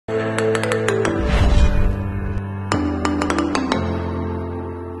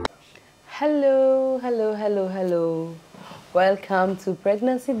Welcome to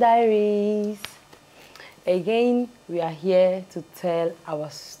Pregnancy Diaries. Again, we are here to tell our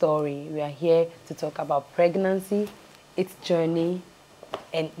story. We are here to talk about pregnancy, its journey,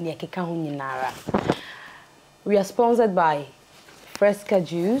 and Nyakeka Hunyinara. We are sponsored by Fresca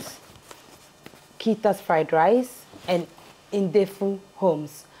Juice, Kita's Fried Rice, and Indefu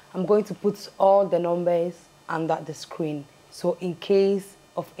Homes. I'm going to put all the numbers under the screen. So in case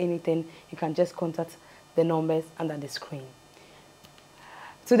of anything, you can just contact the numbers under the screen.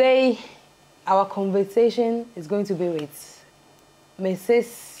 Today, our conversation is going to be with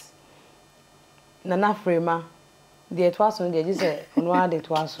Mrs. Nana Frema. The Etwaso, they just say, Onwa the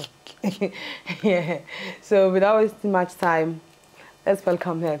Etwaso. Yeah. So without wasting much time, let's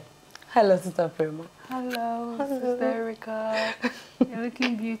welcome her. Hello, Sister Frema. Hello, Sister Erica. You're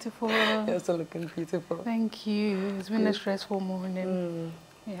looking beautiful. You're also looking beautiful. Thank you. It's been a stressful morning.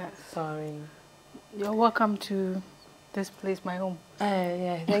 Yes. Sorry. You're welcome to this place, my home.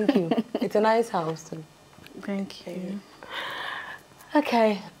 Yeah, thank you. It's a nice house too. Thank you.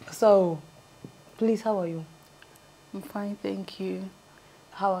 Okay, so please, how are you? I'm fine, thank you.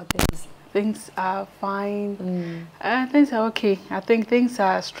 How are things? Things are fine. Things are okay. I think things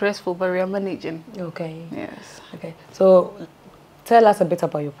are stressful, but we are managing. Okay. Yes. Okay. So tell us a bit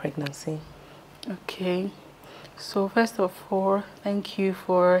about your pregnancy. Okay. So first of all, thank you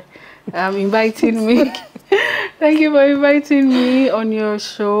for inviting me. Thank you for inviting me on your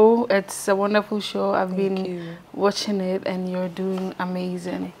show. It's a wonderful show. I've been watching it and you're doing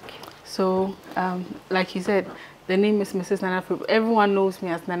amazing. So, like you said, the name is Mrs. Nana Frema. Everyone knows me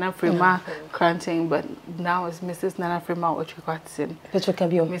as Nana Frema Cranting, but now it's Mrs. Nana Frema Awotrey-Kwatson.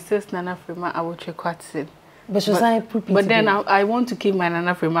 Mrs. Nana Frema Awotrey-Kwatson. But then I want to keep my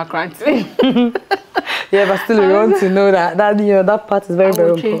Nana Frema Cranting. Yeah, but still we want to know that that part is very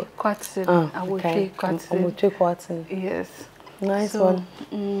important. Awotrey-Kwatson. Yes. Nice one.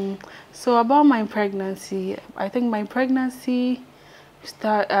 So about my pregnancy, I think my pregnancy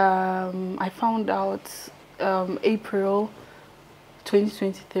I found out April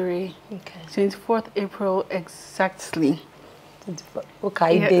 2023. Okay. 24th April exactly.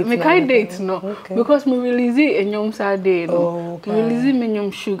 Okay, date no. Okay. Because me release it in Yom Saturday no. Oh, okay. Me release me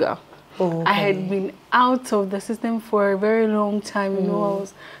Yom Sugar. Oh, okay. I had been out of the system for a very long time. You know, I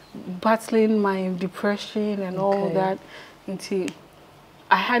was battling my depression and all that. Until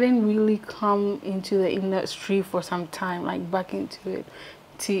I hadn't really come into the industry for some time, like back into it.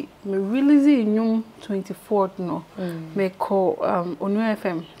 Me release it in Yom 24th no. Me call Onu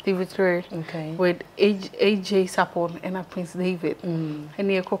FM TV3 with AJ Sapon and Prince David. And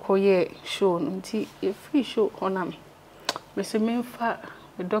he call show until a free show honam. Me say me fa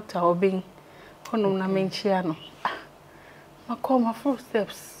the doctor Obing honum na menchiano. I call my first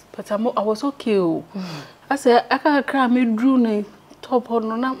steps, but I was okay. I said I can't cry me drew ne top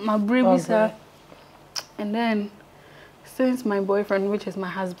on my brain and then since my boyfriend, which is my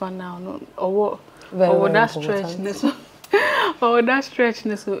husband now, or that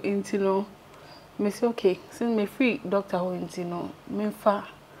stretchness into no, me say okay. Since me free doctor who into no, me fa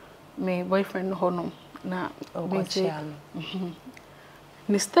my boyfriend honum na me say.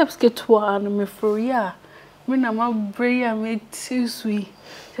 The steps get to and me for ya. Me na my brain me too sweet.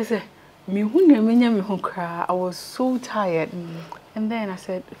 She said me cry. I was so tired, and then I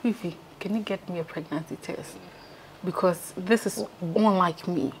said, Fifi, can you get me a pregnancy test? Because this is unlike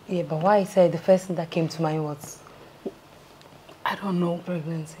me. Yeah, but why I said the first thing that came to mind was? I don't know.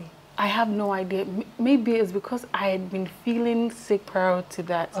 Pregnancy. I have no idea. Maybe it's because I had been feeling sick prior to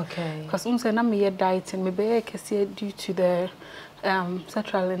that. Okay. Because I'm me dieting, maybe due to the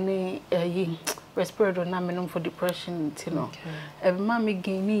sertraline respiratory nominum for depression, you know. Mommy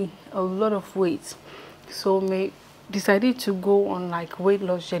gained a lot of weight. So me decided to go on like weight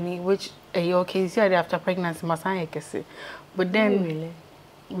loss journey, which okay, after pregnancy, but then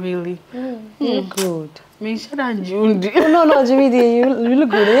really, good. Me should and June. No, Jimmy, you look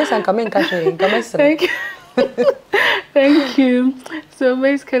good. Yes, I'm coming. Thank you. Thank you. So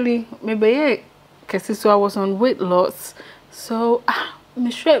basically, maybe so I was on weight loss. So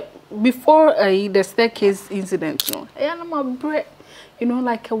before the staircase incident, I'm my breath,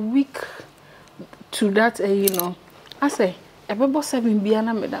 like a week to that, I say. About 7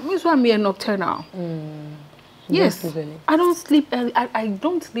 p.m. That means I'm a nocturnal. Yes, I don't sleep early. I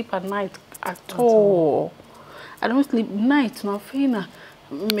don't sleep at night at all. I don't sleep night. No fina.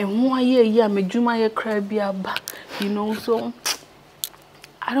 Me me juma cry so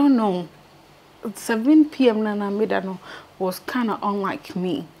I don't know. 7 p.m. Nana Medano was kind of unlike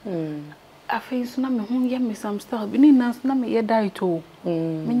me. I feel so na me hu ye me some stuff. Bini na so na me ye diet o.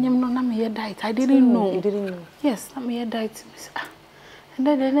 Me nyem no na me ye diet. I didn't know. You didn't know. Yes, na me ye diet. And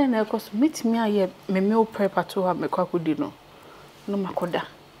then of course meet me aye me meal prep at ho me kwakodi no. No makoda.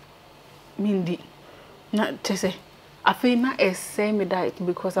 Mindi. Na tese. I feel na say me diet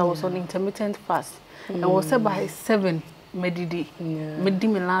because I was on intermittent fast. And was said by 7 medidi. Medi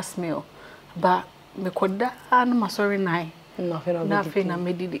me last meal. But me koda na masori 9. Nothing na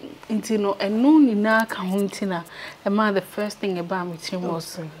medidi. Inti no eno ni na ka huntina. The first thing about me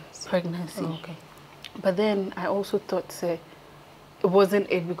was pregnancy. Okay. But then I also thought say it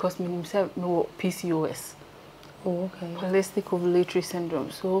wasn't it because me himself no PCOS. Oh, okay. Polycystic ovulatory syndrome.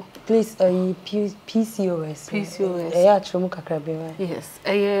 So please, PCOS. PCOS. Yes.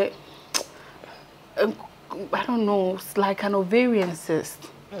 I don't know. It's like an ovarian cyst.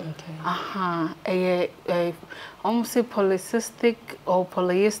 Okay. Almost say polycystic or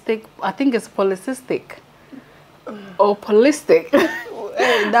polyistic. I think it's polycystic or polyistic.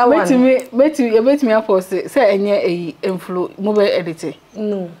 That one. Bet me up for say any influ mobile editing.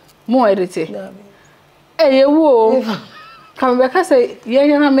 No. More editing. Wo. Come back say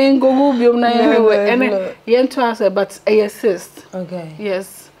na me go biom na and yen to answer but assist. Okay.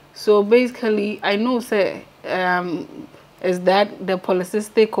 Yes. So basically I know say is that the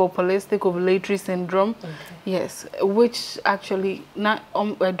polycystic or polycystic ovulatory syndrome. Okay. Yes, which actually not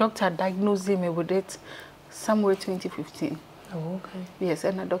a doctor diagnosed me with it somewhere 2015. Oh, okay. Yes,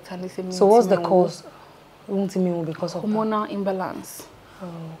 and a doctor listened me. So what's the cause? Because of hormonal imbalance.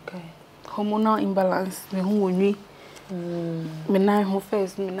 Oh, okay. Hormonal imbalance. Me who me nine who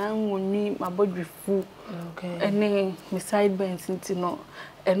first, me nine my body full. Okay. And then my side bends into no.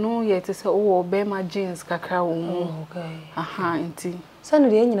 And no yet to say oh bear my jeans kakra. Oh, okay. Inti. So no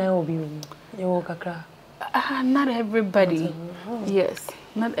the end will be you kakra. Not everybody. Yes,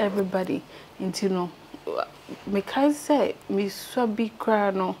 not everybody. Into no. Because say me so big cry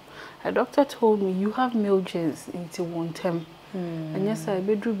no. A doctor told me you have male genes into one term. And yes, I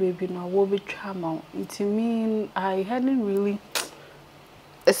bedroom baby now will be trauma. It mean I hadn't really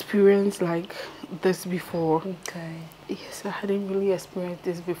experienced like this before. Okay. Yes, I hadn't really experienced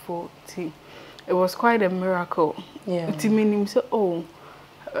this before. See, it was quite a miracle. Yeah. It mean so oh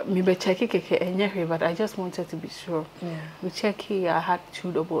me be check it but I just wanted to be sure. Yeah. We check here I had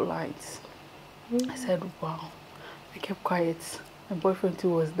 2 double lines. I said wow. I kept quiet. My boyfriend too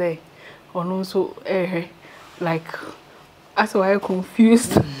was there. And also like that's why I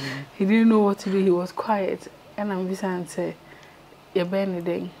confused. He didn't know what to do. He was quiet. And I'm busy and said, "You're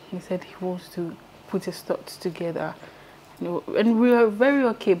burning." He said he wants to put his thoughts together. And we were very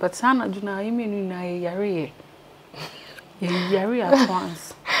okay. But Sana Juna, you mean na yari at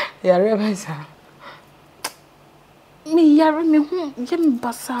once. Yari basa. Me yari me jem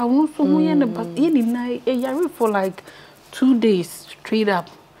basa. No so mo yene basa. Yedi na yari for like 2 days straight up.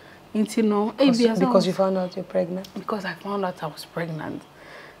 Because you found out you're pregnant? Because I found out I was pregnant.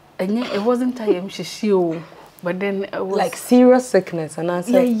 And yet it wasn't a MCCO, but then it was like serious sickness. And I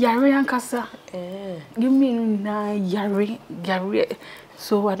said, yeah, yari and kasa. You mean na yari.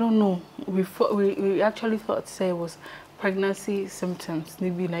 So I don't know. We actually thought say it was pregnancy symptoms.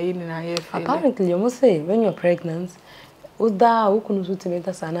 Apparently, you must say when you're pregnant, yes,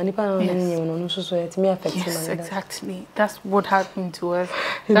 exactly. That's what happened to us.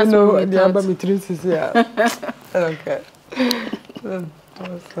 That's what the abamitris here. Okay.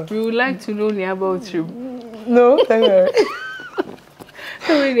 We would like to know about you. No, thank you.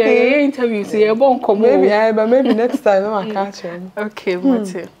 So interview, so you won't come. Maybe next time I'll catch him. Okay,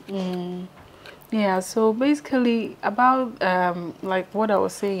 Mate. Yeah. So basically, about like what I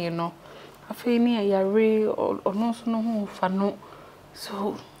was saying, you know. Or no,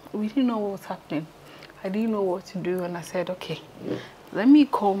 so we didn't know what was happening. I didn't know what to do, and I said, okay, let me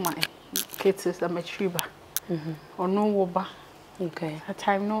call my kids sister Matriba. Or no woba. Okay. At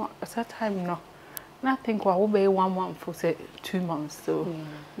time no. And I think what will be 1 month for say 2 months. So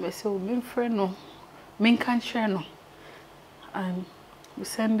me say me friend no, me can't share no, and we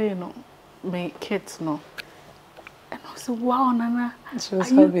send no, my kids no. And I was like, wow, Nana, she was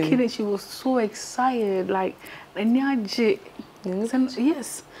are you kidding? She was so excited, like,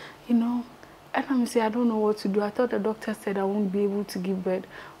 yes, you know. And I'm saying, I don't know what to do. I thought the doctor said I won't be able to give birth,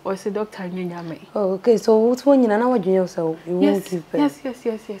 or I said, Doctor, you know me. Oh, okay. So what's when you know what you yourself? You won't give birth. Yes. Is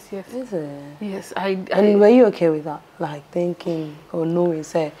it? Yes, And were you okay with that? Like thinking or knowing,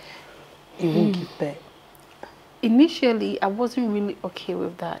 say, you won't give birth? Initially, I wasn't really okay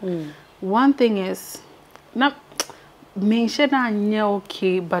with that. One thing is, not. Me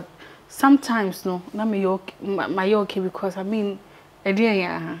okay, but sometimes no, na me okay because I mean,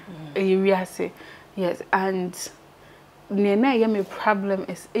 Yes, and nene my problem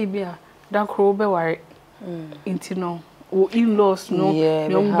is ebia that crow be worry into no or in-laws no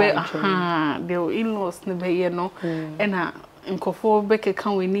the in-laws no be no and nkofo beke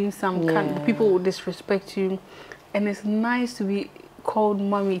can we name some can people will disrespect you, and it's nice to be called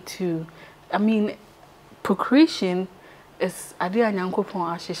mommy too. I mean, procreation is idea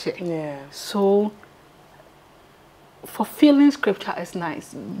nyankopon ahihye. Yeah. So fulfilling scripture is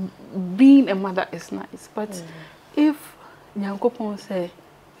nice. Being a mother is nice. But if nyankopon say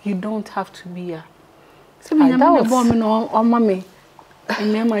you don't have to be a so me nyame bo me no o mama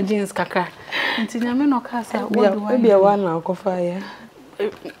in my jeans kaka. Nti nyame no ka say what do I be a one na kofa ya.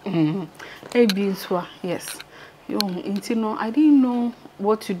 Yes. Yo, nti no I didn't know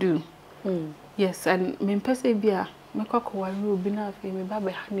what to do. Yes, and me pese bia me kwako wari obi na afi me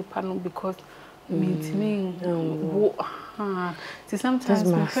baba hanipa no because me sometimes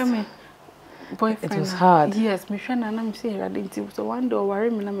my family boyfriend it was hard. Yes, me friend and I'm saying that so one day worry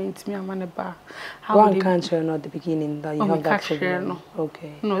me na me intimi amane ba how can't share not the beginning that you have that children. No.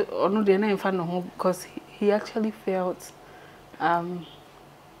 Okay. No they na in front of because he actually felt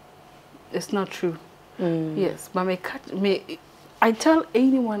it's not true. Yes, but I tell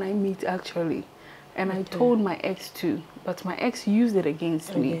anyone I meet actually, and I told my ex too, but my ex used it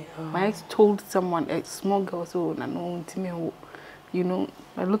against me. My ex told someone, a small girl, so no, you know,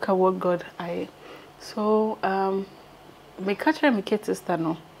 I look at what God so my catcher and my kid sister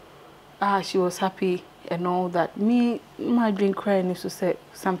no, she was happy and all that. My dream crying used to say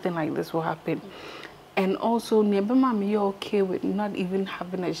something like this will happen, and also never mommy you're okay with not even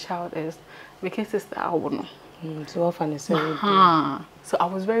having a child as my kid sister I don't know. So often it's so I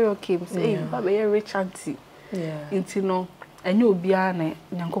was very okay. Me say, hey, Baba, you're rich auntie. Yeah. Into no, and you be an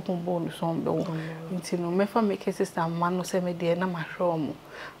nyankopon born so be. Into no, me for make sister man no say me dey na ma hwe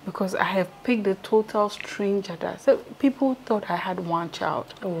because I have picked a total stranger that. So people thought I had one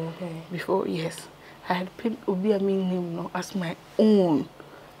child. Oh, okay. Before, yes, I had picked Obi Amin him no as my own,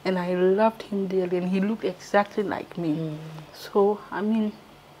 and I loved him dearly, and he looked exactly like me. So I mean,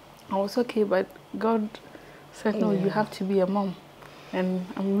 I was okay, but God said no, you have to be a mom, and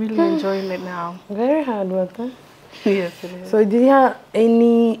I'm really enjoying it now. Very hard work, huh? Yes, it is. So did you have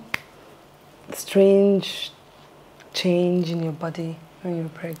any strange change in your body when you were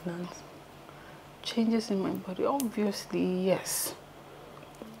pregnant? Changes in my body? Obviously, yes.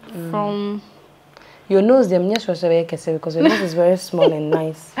 From your nose, because your nose is very small and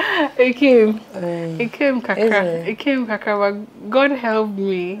nice. It came kakra. It came kakra, but God helped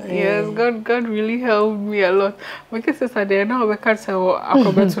me. Yes, God really helped me a lot. Because sister there now we can't say no.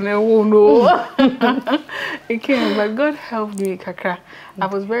 It came, but God helped me kakra. I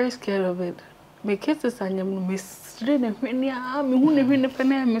was very scared of it. My kids is mystery mystery.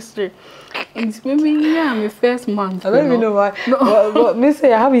 It's maybe my first month. I don't even know why. Well,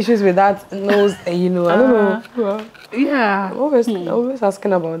 I have issues with that nose, you know. I don't know. Yeah. Always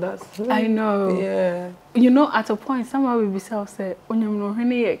asking about that. I know. Yeah. You know, at a point, someone will be say,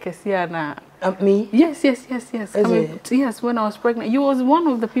 me? Yes. Yes, when I was pregnant. You was one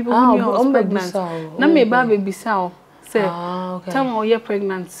of the people who knew I was pregnant. Na me baby bisao. Say, tell me you're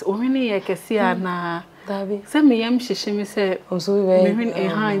pregnant. Na. Say me yam shishimi say.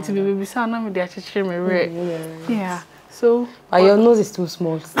 Into baby bisao na me dey yeah. So. But your nose is too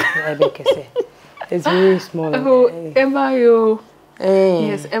small. It's very small. Oh,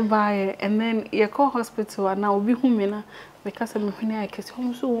 yes, and then you call hospital and now be home because I'm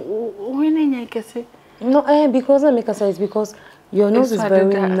no, because I make a size because your nose is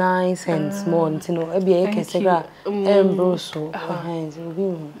very nice and small. You know,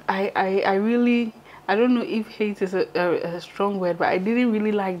 I really, I don't know if hate is a strong word, but I didn't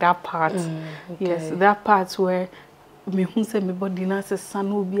really like that part. Yes, that part where me who say me body na say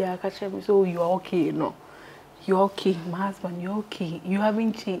son obi a catch me so you are okay, no. You're okay, my husband, you're okay. You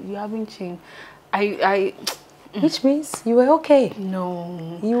haven't changed. Which means you were okay.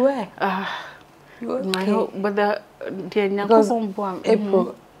 No. You were. You were okay. But the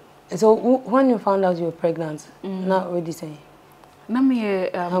April. So when you found out you were pregnant, not already saying. Now me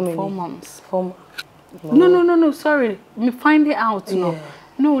 4 months. 4 No, sorry. Me find it out, no.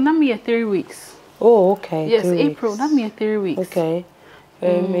 No, now me 3 weeks. Oh, okay. Yes, April, now me 3 weeks. Okay.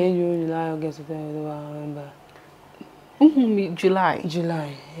 May, June, July, August, September, November. July.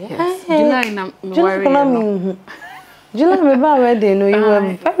 Yes. July na me July me ba wedding no, you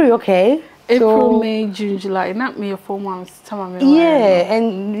were very okay. April, May, June, July. Not me 4 months. Yeah,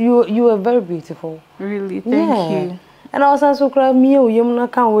 and you were very beautiful. Really, thank you. And I was also crying. Me, you na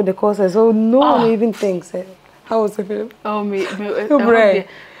can't with the courses, so no one even thinks. How was the film? Oh, me.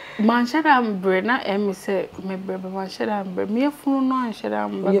 Man shut am bread na me say me bread man shut am bread. Me funu no an shut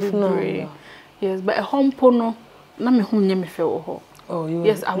am bread. Yes, but a home no na me hu nye me fe wo ho. Oh,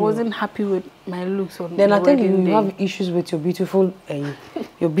 yes, I wasn't happy with my looks on then I think you have issues with your beautiful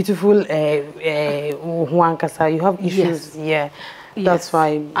Huankasa. You have issues. Yes. Yeah. That's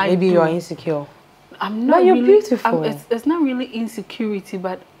why maybe you are insecure. I'm not. But you're really, beautiful. It's not really insecurity,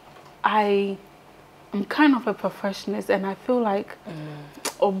 but I'm kind of a perfectionist, and I feel like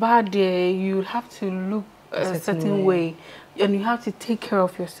Obade, you have to look a certain way, and you have to take care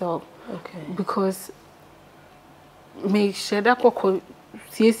of yourself. Okay. Because make sure that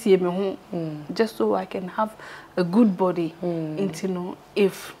just so I can have a good body. Into know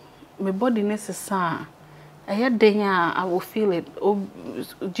if my body necessary, I will feel it. Oh,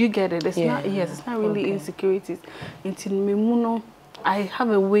 do you get it? It's not. Yes, it's not really insecurities. Into me, I have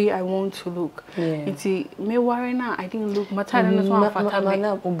a way I want to look. Into me worry now. I didn't look.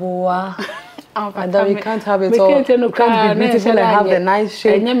 And then we can't have it all. You can't be beautiful and have the nice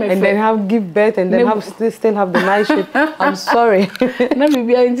shape, and then give birth, and then still have the nice shape. I'm sorry. No,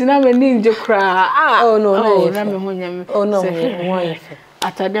 maybe I didn't have a ninja cry. Oh no, oh no, why?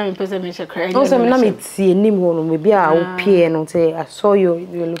 At a damn person, Mr. Cry. Also, maybe I will pay and say, I saw you.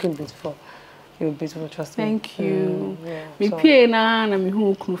 You're looking beautiful. You're beautiful, trust me. Thank you. Me pay na me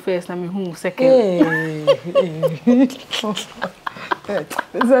who could first, na me who second.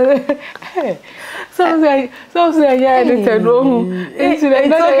 So yeah, it's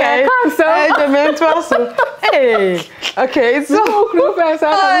okay. Okay, it's so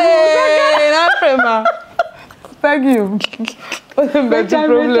thank you. What's the better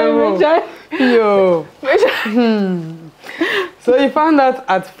problem? Yo. So you found out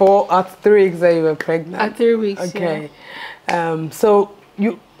at 3 weeks that you were pregnant. At 3 weeks. Okay. So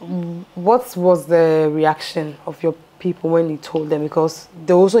what was the reaction of your people when you told them? Because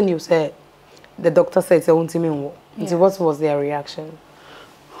they also knew, said the doctor said it's a untimely. So what was their reaction?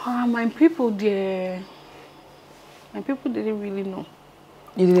 My people didn't really know.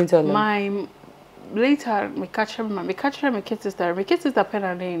 You didn't tell them? Later, my kid sister pen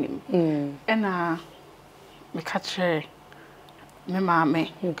her name, and my catcher, my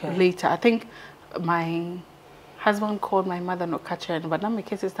mommy. Later, I think my husband called my mother no catcher, but now my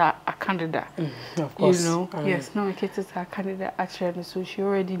kid sister a candidate. Of course, you know. Yes, now my kid sister a candidate actually, so she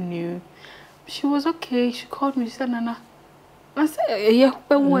already knew. She was okay. She called me. She said, "Nana," I said, "Yeah,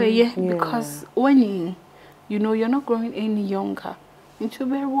 because when you know you're not growing any younger, into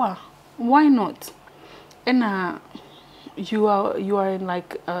why not?" And you are in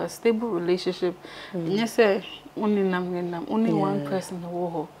like a stable relationship. And you say only one person in the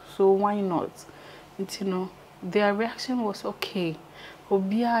world, so why not? And you know, their reaction was okay.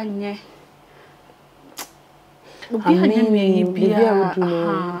 I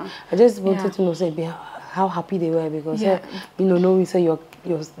just wanted to know, say, how happy they were, because you know, knowing say your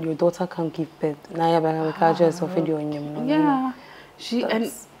daughter can't give birth. She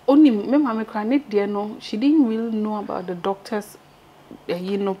and only my mama cried there. No, she didn't really know about the doctors, but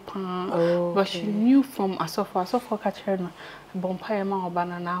she knew from Asofa catcher. Bompire ma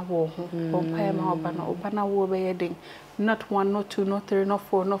obana na wo bompire ma obana wo be yeding, not 1, not 2, not 3, not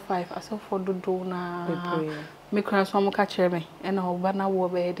 4, not 5. Asofa do na me cry so mo catcher me, and obana wo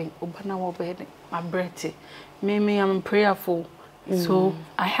be yeding, my breath. Me I'm prayerful. So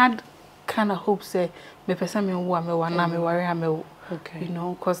I had kind of hope say me person me wo me wana me worry me. You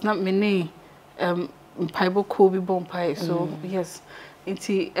know, cause not many Bible could be bompire. So yes, it's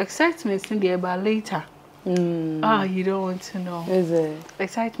excitement in there, but later. You don't want to know. Is it?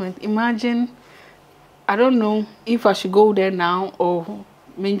 Excitement. Imagine, I don't know if I should go there now or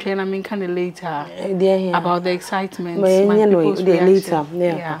kind of later about the excitement. Later.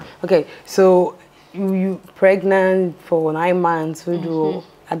 Yeah. Okay, so you pregnant for 9 months.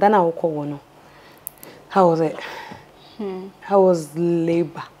 How was it? How was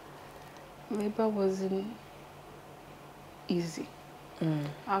labor? Labor wasn't easy.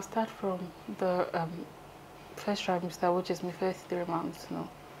 I'll start from the first trimester, which is my first 3 months. No,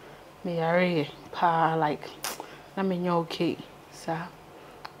 me like, na me okay, sir.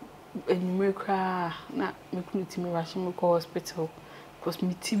 And me cry, na me couldn't me rush me go hospital, cause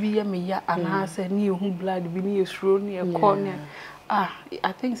me TB me and I said ni who blood be ni thrown near corner.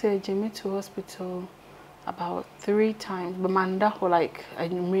 I think say Jimmy to hospital about 3 times, but manda ho like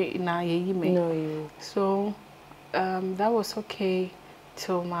me na ye me. No, so that was okay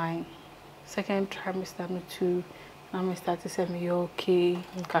till my second trimester. Me too. Now me start to say me okay.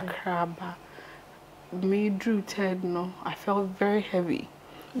 Kakraba. Me drew Ted. No, I felt very heavy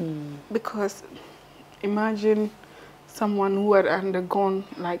because imagine someone who had undergone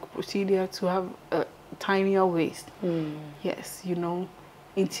like procedure to have a tinier waist. Yes, you know,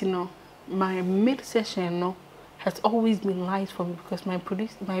 my mid-session no has always been light for me because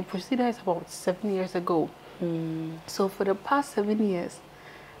my procedure is about 7 years ago. So for the past 7 years,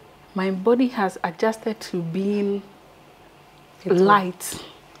 my body has adjusted to being light.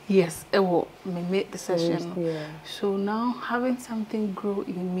 Yes, it will make the session. Yeah. So now having something grow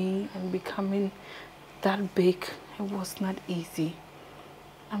in me and becoming that big, it was not easy.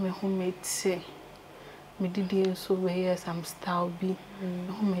 I'm a homemade say. Me did so yes, I'm style be.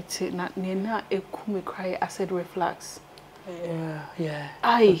 Homemade say not nena me cry acid reflux. Yeah.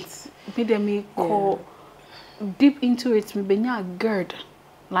 I me call deep into it. Me benya a GERD,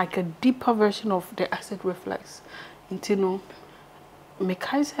 like a deeper version of the acid reflux. Into no. Me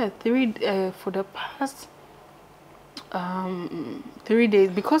said for the past 3 days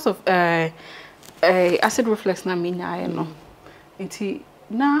because of acid reflux na me nya no nti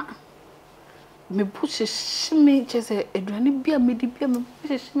na me push me just aduane bia me di bia me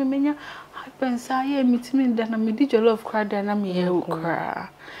push me menya hypensa ye mitimi da na me di jollof cry da na me ukra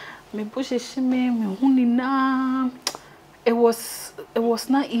me push me huni na it was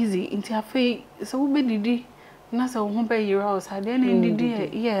not easy nti afei so we be didi na so ho be year house had any didi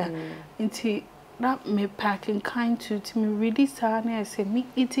yeah nti that me packing kind to me really sad I say me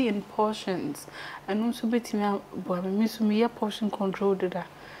eating in portions and also bet me boy me so me portion control that.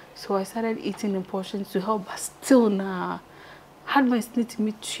 So I started eating in portions to help, but still na had my snit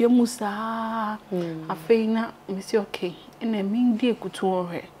me chiamusa a feina me say okay and I mean dear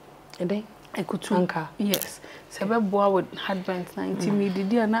kutu and then I could anchor yes sebe boa with headbands 90 me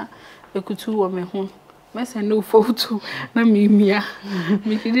did na ekutu wo me ho mess no photo na me mia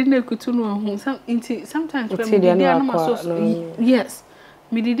me didn't ekutu no ho sometimes when me did na so yes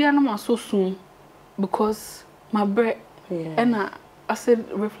me did na so soon because my breath and acid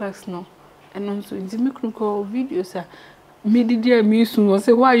reflux no and also in the micro videos me did me soon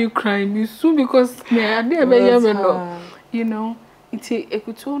say why are you crying me soon because me I dey be you know Iti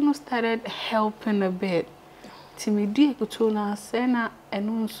ekutono started helping a bit. Timidi ekutono sena and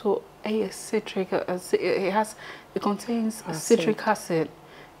also a citric it contains citric acid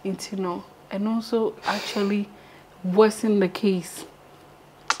into and also actually worsen the case.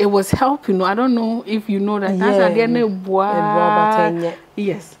 It was helping. I don't know if you know that. That's again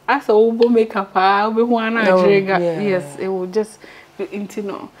yes. As a obo makeup, yes, it will just into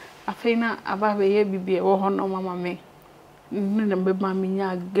no. I find about a baby or no mama me. Remember mammy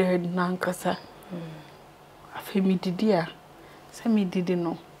GERD nankasa. I feel me did Say me didn't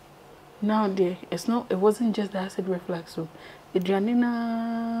know. Now there it's not it wasn't just the acid reflux. So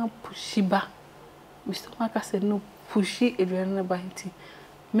Adrianina pushiba. Mr. Maka said no pushy Adrianina bainti.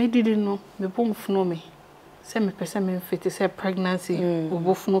 Me didn't know me both know me. Say me person me fit say pregnancy. We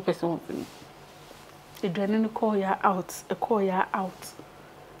both know person for me. Adrianina call ya out.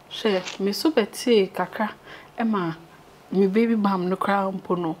 Share me so beti kakra Emma. My baby bam no cry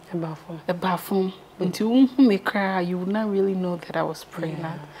no a bathroom until me cry you would not really know that I was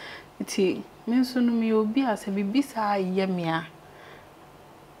pregnant. It means no me obi as a baby sa yemia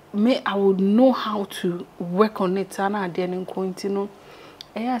me I would know how to work on it and I didn't continue.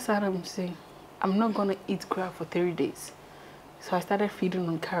 Yes, I'm saying I'm not gonna eat crab for 3 days. So I started feeding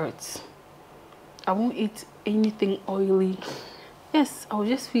on carrots. I won't eat anything oily. Yes, I was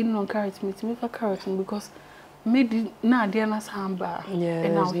just feeding on carrots, me to make a carrot because made na Diana Samba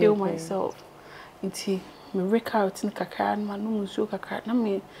and I'll heal myself. Inti me recarrot in kakra and manu so kakra na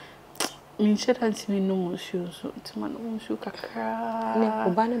me shed and me no mushu so to manu mushu kakra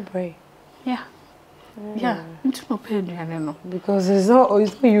ne ubana bray. Yeah. Yeah, into no pain no because it's not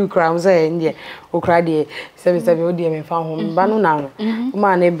you cry saying yeah o cry there 77 o dey me fa ho ba no na no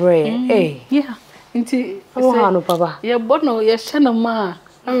ma na bray eh yeah inti o ha no papa yeah but no yeah shana ma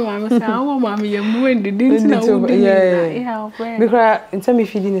I'm saying, "Oh, mommy, you're moving the didn't know." Yeah, because in time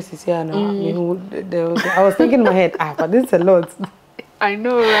if you didn't see, I was thinking in my head, but this is a lot. I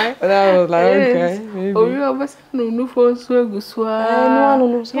know, right? But I was like, okay, maybe. Oh, you always no for so good,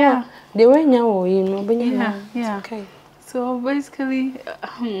 no. Yeah, they were now, yeah. Okay. So basically,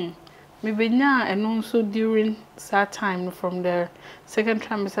 maybe now and also during that time from the second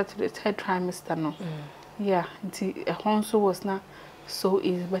trimester to the third trimester, no. Yeah, the also was not so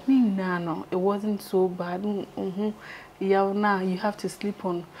easy, but no, it wasn't so bad. Yeah, now you have to sleep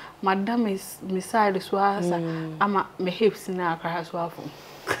on. Madam is beside as well as I'm my hips now as well.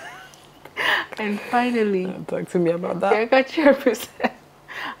 And finally, talk to me about that. I got your percent.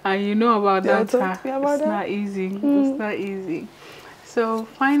 And you know about that. Talk to me about it's not easy. It's not easy. So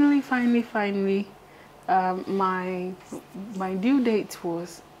finally, my due date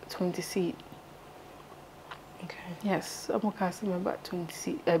was 26th. Okay. Yes, I'm casting about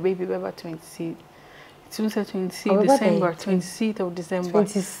 26th. Baby about 26th. It was 26th Oh, December. birthday? 26th of December.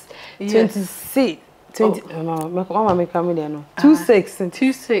 26. 20. Mama make me there no. 26 of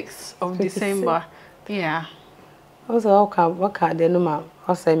 26. December. Yeah. Also, what can they no ma?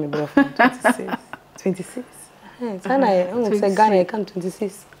 I'll say me boyfriend 26. 26. Sana I say Ghana I can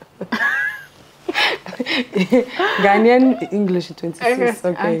 26. Ghanaian English 26.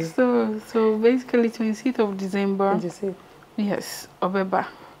 Okay. So basically 26th of December. 26. Yes, Obeba.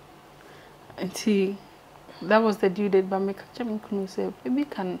 And see, that was the due date, but me couldn't say maybe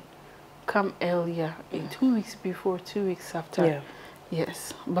can come earlier, 2 weeks before, 2 weeks after. Yeah.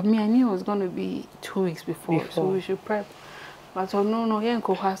 Yes, but me I knew it was going to be 2 weeks before, so we should prep. But no, yeah,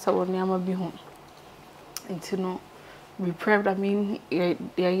 go hasa when Yama be home. And you know, we prepped. I mean,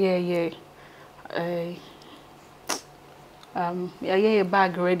 yeah,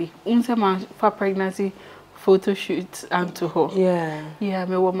 bag ready. Unse man for pregnancy photo shoot and to her. Yeah,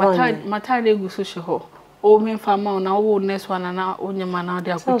 me wo mata de gu so she ho. O me fama na wo next one na onye man na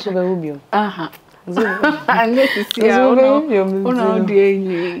de akwa. So be ubio. And let you see how no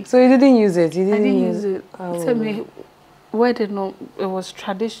de. So you didn't use it. I didn't use it. Tell me wedding no, it was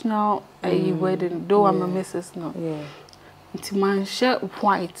traditional wedding, though I'm a missus no. Yeah. It's man shirt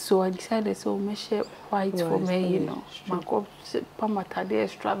white, so I decided so me shirt white for me, you know. My god, pamata de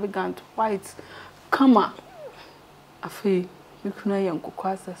extravagant white. Come on. I feel you couldn't young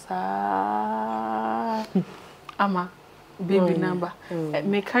kukwasa sa ama baby number.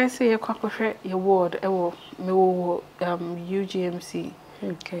 Me can say your kwakwe your ward me wo UGMC.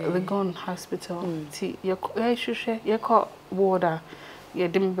 Okay. The Gun Hospital. See, your call water, your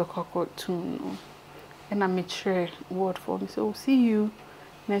dimbe cocoa too. And I'm sure word for me. So see you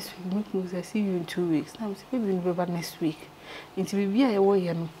next week. I see you in 2 weeks. Now maybe we'll be next week. Into be a way,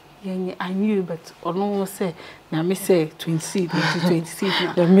 you know. I knew, but or no say, now me say 20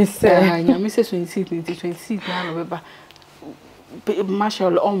 now. The miss say, now me say 20 now.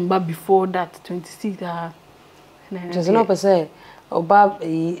 Marshall on, but before that 26. Just not say. Oba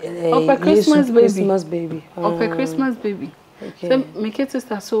Christmas baby. Christmas baby. Christmas baby. Okay. So make it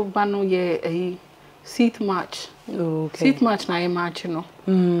start so bano ye seat march. Okay. Seat march na ye march no.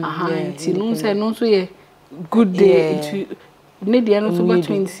 Ti no say no so ye good day into need the no so ba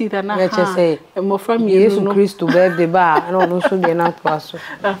 20 seat na ha. Let's say mo from you Yesu Christo birthday ba no so be na to aso.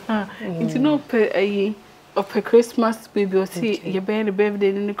 It's no pe of Christmas baby or see your birthday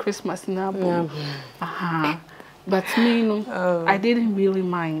in Christmas na. But me, no, I didn't really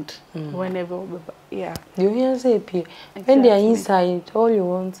mind whenever, yeah. You hear say, when they are inside, all you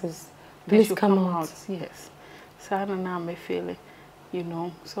want is please come out. Yes. So I don't know, me feeling, you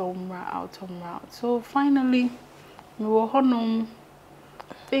know, so I'm out. So finally, we were home,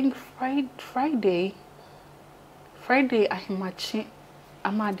 I think Friday, I'm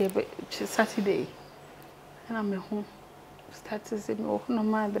at there, Saturday, and I'm at home. Started saying, oh, no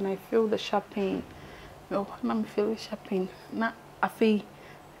man, then I feel the sharp pain. I'm feeling sharp pain. Now, I feel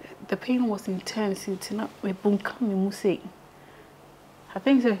the pain was intense. It's not me bunka me muse. I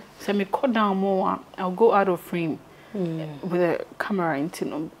think so me cut down more. I'll go out of frame with the camera into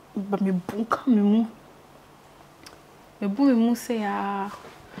no. But me bunka me mu. Me bu me muse I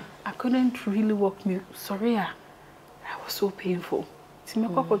couldn't really walk. Me sorry I was so painful. It's me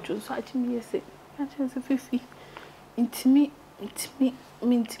kwa just so I think me say. I just fifi. It's me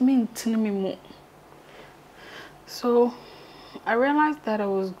more. So I realized that I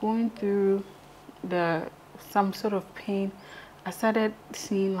was going through some sort of pain. I started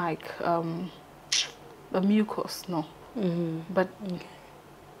seeing like the mucus, but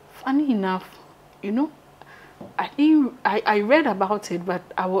funny enough, you know, I read about it, but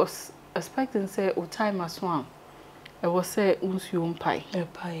I was expecting say time as one. I was say unsuumpai.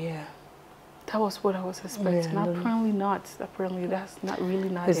 Yeah. That was what I was expecting. Yeah, apparently not. Apparently that's not really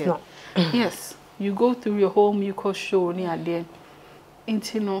not it's it. Not. Yes. You go through your whole mucus show near there.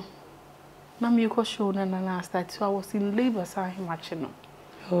 Into no mucus show na start. So I was in labor saying much no.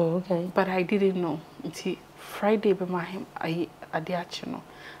 Oh, okay. But I didn't know until Friday by my I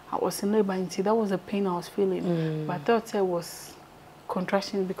was in labor until that was the pain I was feeling. But I thought it was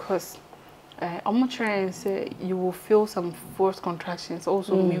contraction because I'm not trying to say you will feel some forced contractions.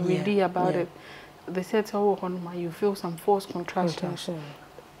 Also me ready about it. They said you feel some forced contractions.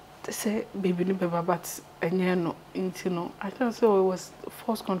 They say baby no beba but no into no. I thought so it was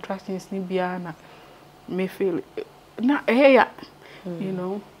forced contractions ni biana me feel na you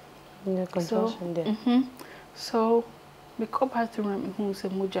know. Yeah, contraction there. So me come back to me who say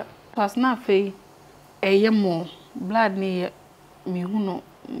muja. Was not fey more blood near me who know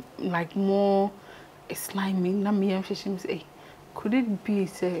like more slimy. Na me am say, could it be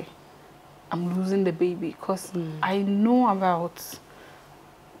say I'm losing the baby? Because I know about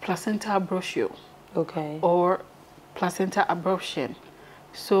placenta abruptio. Okay. Or placenta abruption.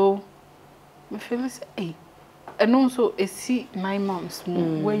 So my feel say, hey, and also a 9 months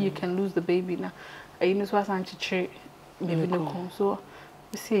where you can lose the baby now. I know what's anti baby no come. So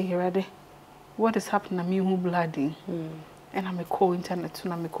we see here ready. What is happening? Me who blooding, and I'm a call internet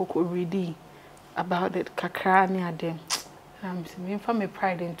soon. I'm a cocoa ready about it. Kakra ni adem. I'm saying for me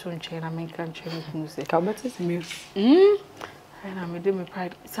pride in tune chain. I'm in country music. Kabetis me. And I'm a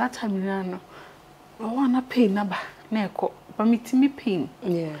pride. It's that time now. I wanna pay number. Neko, but me pain.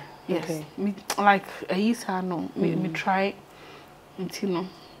 Yeah. Yes. Okay. Me like a year no. Me try. You know.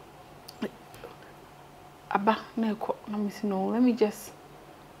 Abba neko. Let me see no. Let me just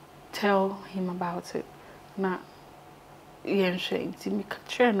tell him about it. Na. Yeah, shame. See me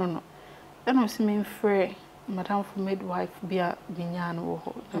catch no. Then I see me free. Madam for midwife be a binyan wo.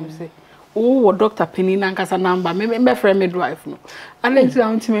 Let me say. Oh, Dr. Penny Nankasa number. Me friend midwife no. I don't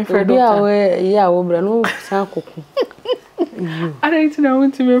want to me friend doctor. Yeah, obra no sankoku. I don't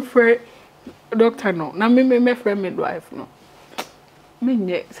want to me friend doctor no. Na me friend midwife no.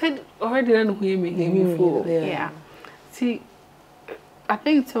 Me said already know who me before. Yeah. See, I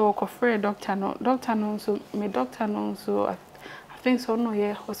think so. Friend doctor no. Doctor no so me doctor no so. I think so. No,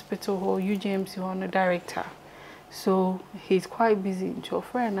 yeah, hospital or UGMC or no director. So he's quite busy. Into a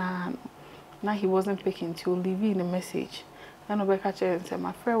friend and. Now he wasn't picking to leave in a message. And I catch and say,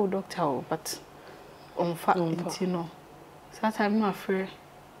 my friend will doctor, but on fact, you know. Sometimes my friend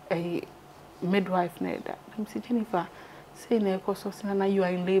a midwife need that. I'm saying Jennifer, say na cause now you are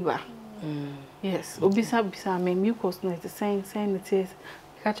in labor. Yes. Obisa me mucus no the saying it is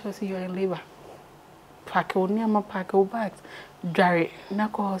catch us you are in labor. Pack on near my pack of bags. Dry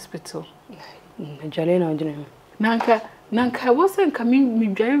Nako hospital. Jalena Nanka wasn't coming me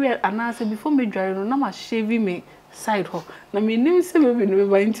dry and I said before me dry no ma shaving me side ho. Na me name say me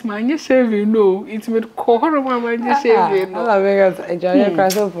no into my shaving no. It made corner my shaving no. I make a Jalena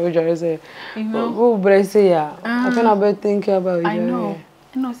crash up for Jersey. You know. Who bless ya? I can about thinking about you. I know.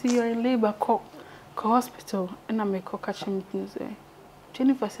 You know, see you're in labor co hospital and I make catch him say.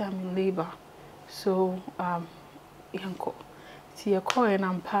 Jennifer say I'm in labor. So yanko. See, a call and I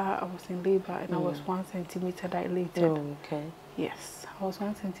was in labor and I was 1 centimeter dilated. Oh, okay. Yes, I was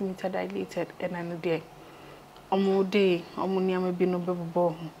 1 centimeter dilated and I know day. Omo day, omo near me be no baby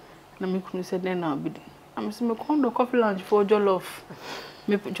born. Na me couldn't say then I'll be. I'm saying me come to coffee lunch for jollof.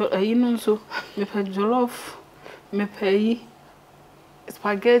 Me you know so me pay jollof, me pay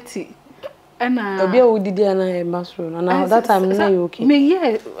spaghetti. And Obi a wudi dia na mushroom. And that time na you okay. Me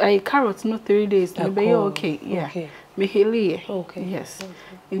yeah, I carrots no 3 days. Me be okay. Yeah. Okay. Me hele. Okay. Yes.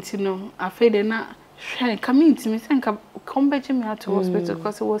 Into no, I feel then na come into me think come back to me at hospital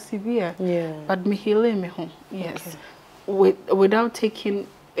because it was severe. Yeah. But me hele me home. Yes. Okay. Without taking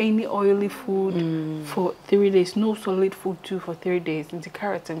any oily food for 3 days, no solid food too for 3 days. Into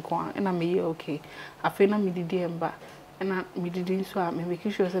carrots and corn, and I me okay. I feel na me did emba, and I me didn't so I me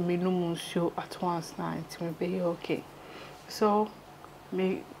making sure that me no more show at once now. Into me be okay. So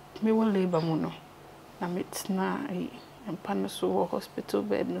me will labor mono. Na metna and panaso hospital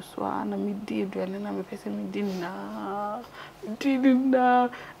bed no so na me did and na me person me didn't not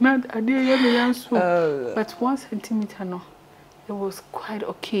a dear but 1 centimeter no it was quite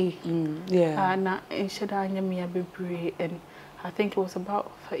okay. Yeah. Na inshada me be and I think it was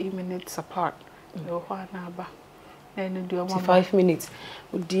about 30 minutes apart. No na ba and do 5 minutes.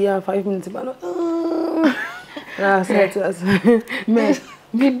 Dear 5 minutes but no.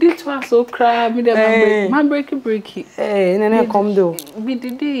 Me did was so cry, me the man breaky. Hey, nene come do. Me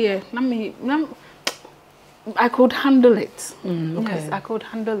did yeah. I could handle it. Okay. Yes, I could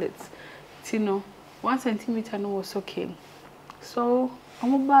handle it. You know, 1 centimeter no was okay. So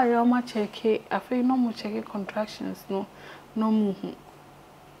I'm buy how much check it. I feel no more check contractions. No more.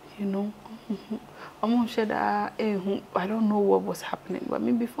 You know, I'm sure that I don't know what was happening. But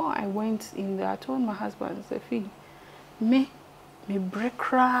me before I went in there, I told my husband, I said, me break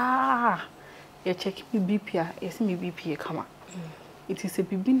cra. You check me BP, yes me BP come. It is a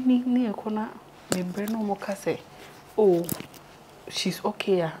baby near corner. Me brain no more say, oh, she's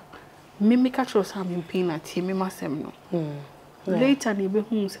okay. Me make a choice I'm in pain at him, me must no. Later, they be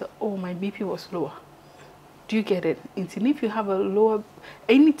home say, oh, my BP was lower. Do you get it? And if you have a lower,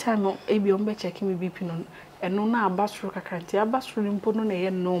 anytime on AB on be checking me BP on, and no na bathroom kakranti, a bathroom impono na ye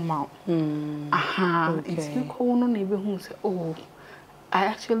normal. Aha, it's me call no na be home say, oh. I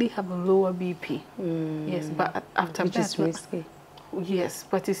actually have a lower BP. Yes, but after which is that, risky. yes,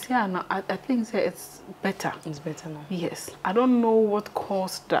 but you see, I think that it's better. It's better now. Yes, I don't know what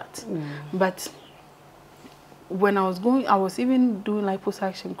caused that, but when I was even doing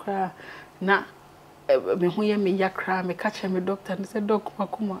liposuction cry. Na me ho ye me yakra me catch me doctor and said doc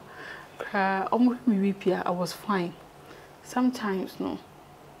makuma cry me BP I was fine. Sometimes no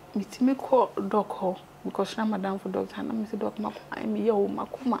me ti me call doc ho because na madam for doctor and me say doc makuma me ye o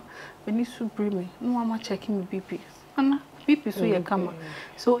makuma me ni su bring me no ama checking me BP. Ana BP so ye kama.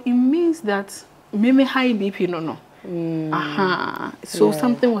 So it means that me high BP no. Aha. So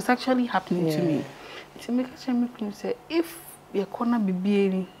something was actually happening to me. To make a me say if your corner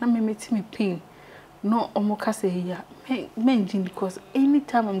be na me pain no omoka say ya menjin because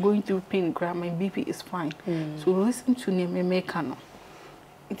anytime I'm going through pain my BP is fine. So listen to me no.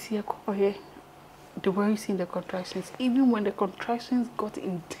 It's here the way you see the contractions, even when the contractions got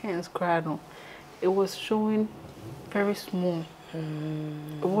intense no, it was showing very small.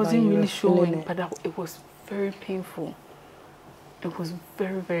 It wasn't really showing, but it was very painful. It was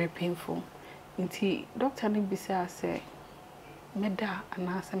very, very painful. Until Dr. Nibisa said, Meda and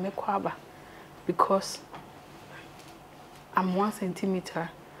I said, Mekwaba, because I'm 1 centimeter.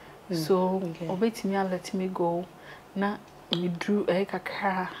 So, obey me and let me go. Na me drew a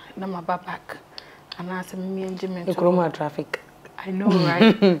car, na my back. And I said, me and Jimmy. Traffic. I know,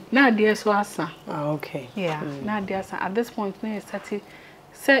 right? Now, dear Swassa. Okay. Yeah, now, dear, at this point, I started,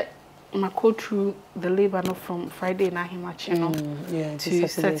 said, my go through the labor no from Friday na him to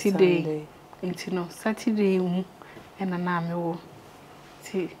Saturday. Into no Saturday and na me wo.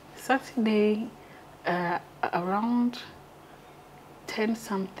 Saturday around 10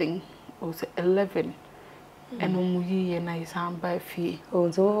 something or 11 and umuyi na isam by fee. Oh,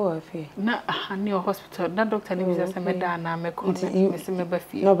 so fee. Na hani hospital. Na doctor ni bisa say me da na me come me say me by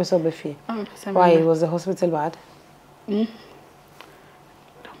fee. No be so be fee. Why was the hospital bad?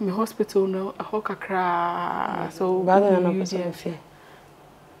 My hospital no a whole kakra so bad na no be fee.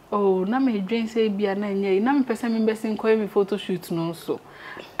 Oh, na me dream say bia na nye na me person me besin koy me photo shoot no so.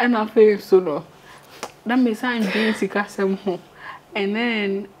 And I feel so no. Na me sign dream sika sem ho. And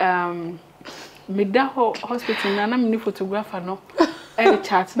then me da hospital na me ni photographer no. E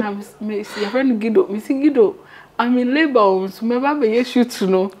chat na me see your friend Gido, me see Gido. I'm in labor so me ba be shoot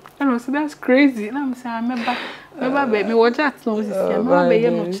no. And I said that's crazy. Na me say I remember me watch that no see me ba be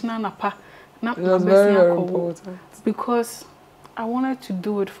no china na pa. Na me very important because I wanted to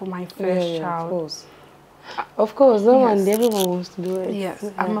do it for my first child. Of course, no one, everyone wants to do it. Yes,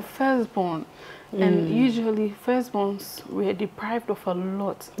 I'm a firstborn. And usually, firstborns, we are deprived of a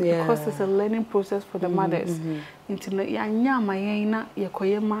lot because it's a learning process for the mothers. Yeah,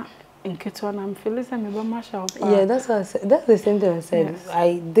 that's what I said. That's the same thing I said. Yes.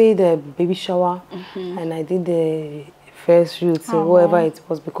 I did a baby shower and I did the first shoot, so whoever it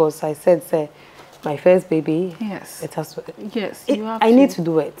was, because I said, say, my first baby. Yes. It has to. Yes. I need to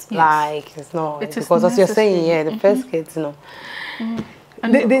do it. Yes. Like it's not because as you're saying, the first kids,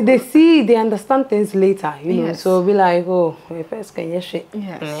 they understand things later, you know. So be like, oh, my first can yes.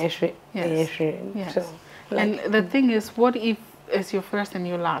 So, and the thing is, what if it's your first and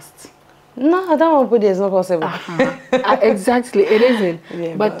your last? No, that one put it is not possible. Exactly, it isn't.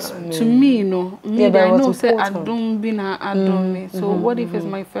 Yeah, but to me, you know, I know say I don't be na I don't me. So what if it's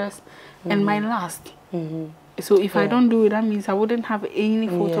my first and my last? So if I don't do it, that means I wouldn't have any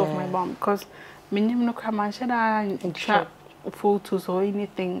photo of my mom because me no come and share photos or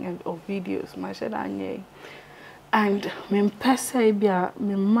anything or videos. My share and me pesa bia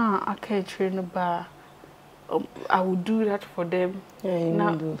me ma aka train ba. I would do that for them.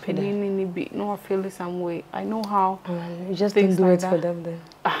 Not no, I feel the same way. I know how. You just don't do it for them then.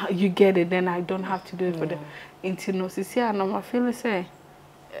 You get it, then I don't have to do it for them. Until no, I feel say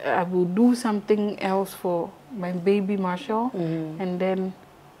I will do something else for my baby Marshall, and then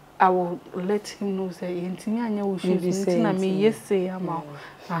I will let him know say you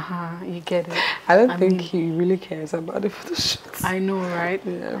get it. I don't think he really cares about the photo shoots. I know, right?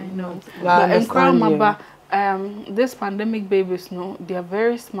 Yeah, I know. But this pandemic babies, no, they are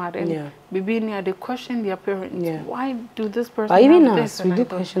very smart and baby they question their parents. Why do this person? But even us, we do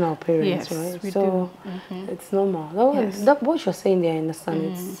question our parents, right? We so do. It's normal. That what you're saying there, I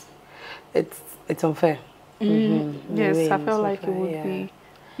understand. It's unfair. Yes, I felt like it would be,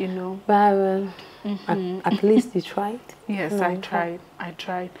 you know. But At least you tried. Yes, I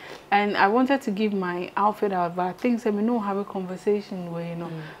tried. And I wanted to give my outfit out, but I think we know have a conversation where, you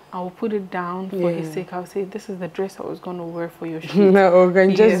know, I will put it down for his sake. I'll say, this is the dress I was going to wear for your shoot. No, you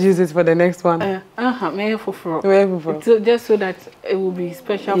can just use it for the next one. So just so that it will be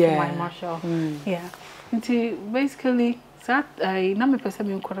special for my marshal. Yeah. Until basically, I na me person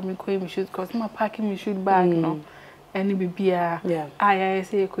me nkora me koye me shoot because my packing me shoot bag no. Any baby I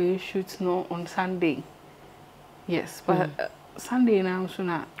say koye shoot no on Sunday. Yes, but Sunday now so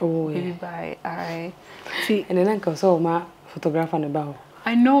na baby by I see. And then I saw my photographer on the bow.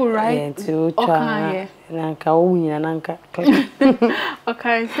 I know, right? Okay,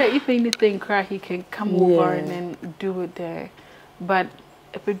 okay, so if anything crack, he can come over and then do it there. But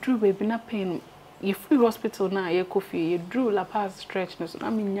if you drew baby not pain, you free hospital now, you coffee, you drew La Paz stretch, no,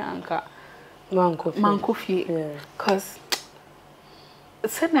 I mean, yanka, man coffee, because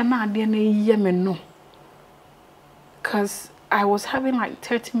said I'm not there, Yemen, no, because I was having like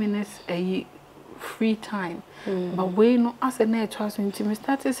 30 minutes a free time. But we no as a net was into me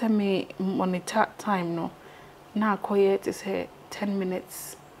started say me monitor time no. Now quiet is 10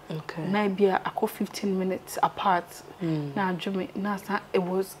 minutes. Okay. Now be a 15 minutes apart. Now it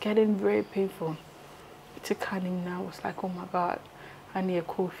was getting very painful. To canning now was like, oh my God, I need a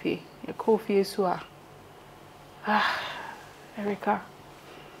coffee. A coffee is so Erica.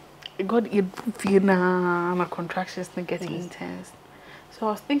 God it feel na my contractions not getting intense. So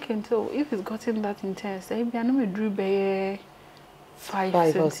I was thinking too, if it's gotten that intense, maybe I know me drew by 5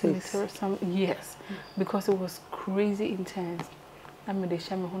 centimeters or something. Yes, because it was crazy intense. I made a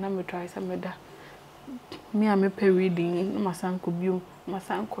shame when I try some of that. Me I me reading, my son could be, my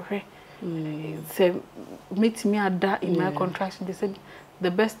son could say, meet me at that in my contraction. They said the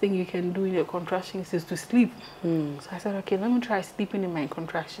best thing you can do in your contractions is to sleep. So I said, okay, let me try sleeping in my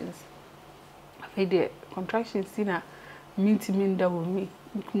contractions. I made the contractions dinner. Me to me that with me.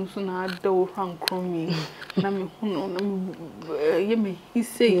 Because na do hang crummy. Na me huno na me yemi. He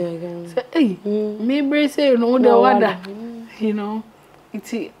say, hey, me brace say no the water. You know,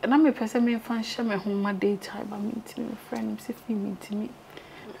 it's na me person me fan share me home my daytime. But me to me friend say me to me.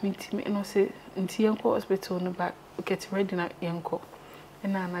 And I say until yanko hospital no back get ready na yanko.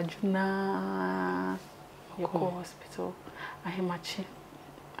 And na juna yanko hospital. Ahimachi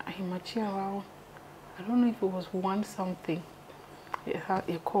around. I don't know if it was one something.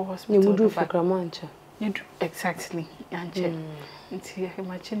 You call hospital. You do for Gramancha. You do exactly. Until you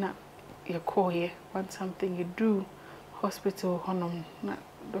imagine you call here one something you do hospital. Honum,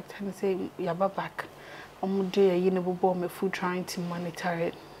 doctor say you're back. Day you never bought me food trying to monitor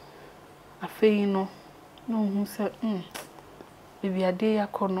it. I feel you know. No, who said maybe a day I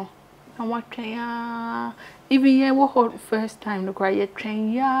corner. And what can even yeah what first time the cry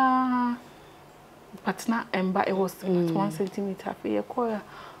train ya. But not but it was 1 centimeter for your coil.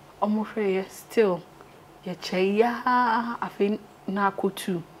 Almost still. Your chair, I think now could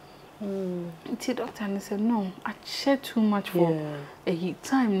too. The doctor said, no, I shed too much for a heat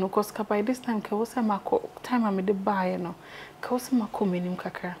time. No, because by this time, time I made the buy, no, because my coming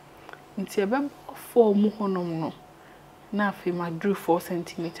kaka. Until about 4 muhonom no. Now I drew 4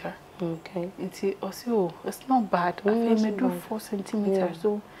 centimeter. Okay. Until also, it's not bad. I drew 4 centimeters,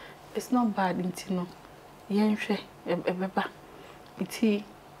 so. It's not bad until no. Yenche a beba. Iti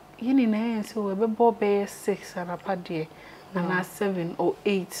yini na so a bebo be 6 and a paddy and 7 or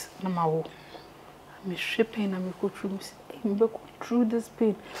 8 na mawo. I'm shipping and me go through this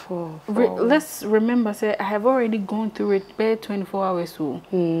pain. Let's remember say I have already gone through it by 24 hours so.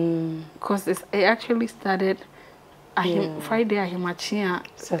 Because it actually started Friday I him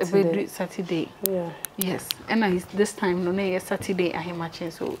Saturday. Yeah. Yes. And this time no Saturday I him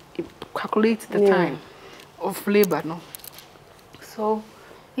so it calculates the time of labor no. So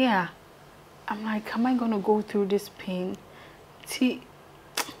yeah. I'm like, am I gonna go through this pain? See,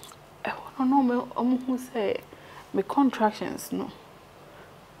 I don't know who say my contractions no.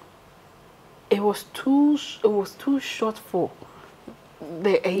 It was too short for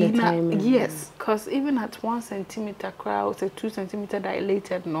the time. Yes, because even at 1 centimeter crowd, 2 centimeter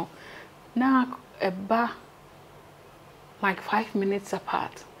dilated no. Now a bar like 5 minutes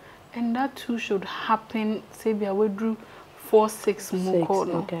apart. And that too should happen, say I will do 4-6 more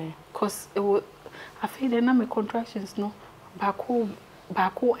no. Okay. Because it was I feel the number contractions no back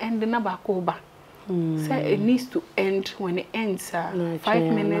end na back over. So it needs to end when it ends 5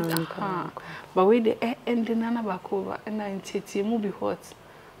 minutes but with the end na back over and I take move be hot.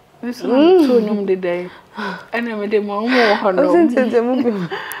 This one so no the day and I made more hono.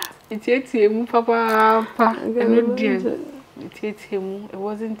 It takes you papa and It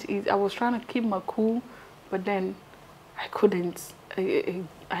wasn't easy. I was trying to keep my cool, but then I couldn't. I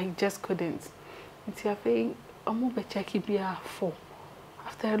just couldn't. It's a thing. I'm over checking BR 4.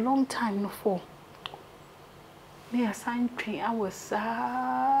 After a long time, no 4. Me assigned train. I was 5.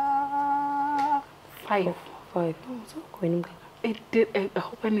 5. So going. It did. I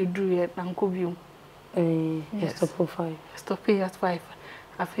hope I drew it and go view. Yes. Stop 5. Stop it at 5.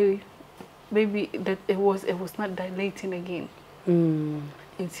 I feel maybe that it was not dilating again.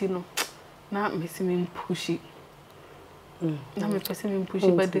 It's not missing me pushy. Not me person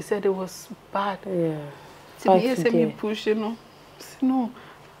pushy, but they said it was bad. Yeah. So me say me push, no,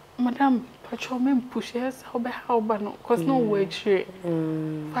 madam, patrol me push. Yes, how about no? Cause no way straight.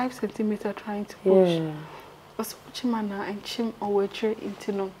 5 centimeters trying to push. Yeah. Also, chimana and chim or waitress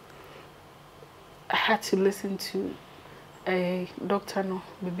into no. I had to listen to a doctor. No,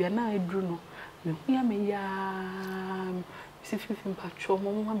 maybe I drew no. Me see if in patrol,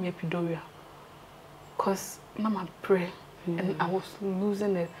 mama me epidural. Cause now my prayer and I was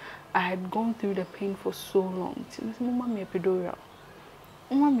losing it. I had gone through the pain for so long. Mama me epidural.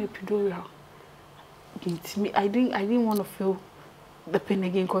 Mama me epidural. I didn't want to feel the pain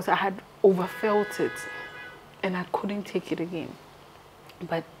again because I had overfelt it and I couldn't take it again.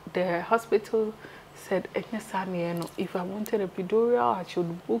 But the hospital said, if I wanted a epidural, I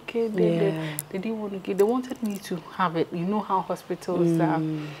should book it. They didn't want to give. They wanted me to have it. You know how hospitals are.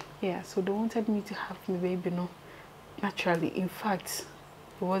 Yeah, so they wanted me to have my baby, naturally. In fact,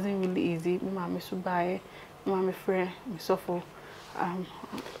 it wasn't really easy. My mom used to buy, my mom friend, my suffer.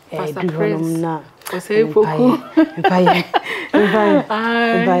 Pastor Prince.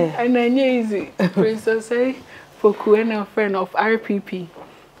 And then easy. Princess say, Poku and a friend of RPP.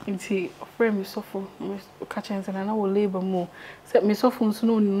 Inti friend me suffer, catching and I will labor more. Set me suffer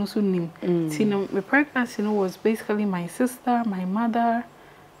no soon. My pregnancy was basically my sister, my mother,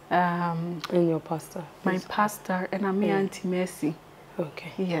 and your pastor. My pastor and my Auntie Mercy.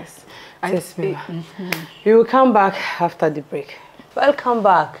 Okay. Yes. We will come back after the break. Welcome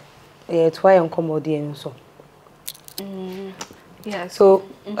back. It's why I'm coming so. Yeah. So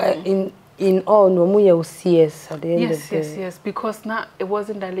in all, no more CS at the end of the Yes, because now it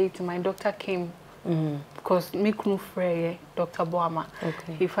wasn't dilating. My doctor came because me couldn't free Dr. Boama.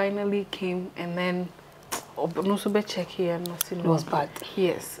 Okay. He finally came and then no so be check here and nothing was bad.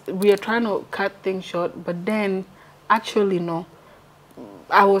 Yes, we are trying to cut things short, but then actually no,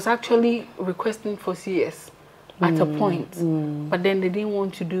 I was actually requesting for CS at a point, but then they didn't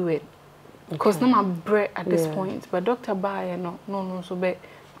want to do it because now my bread at this point. But Dr. Baye no so be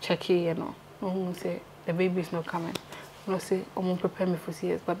check here no say the baby is not coming. No say I won't prepare me for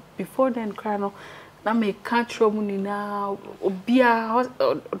CS. But before then, cry no. That may can't trouble me now.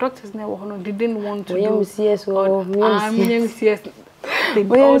 Doctors never they didn't want to do CS. They all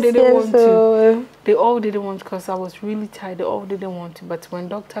didn't want to. They all didn't want because I was really tired. They all didn't want to. But when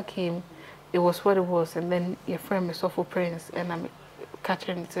doctor came, it was what it was. And then your friend me for Prince and I'm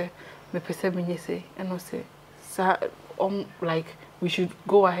catching say me perceive me say and I say like we should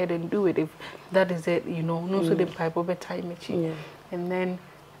go ahead and do it if that is it, no so the pipe over time and then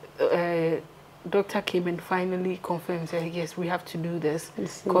doctor came and finally confirmed said yes we have to do this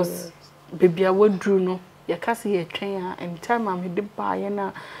because baby I would drew no ya kasi ye train and time I'm the buy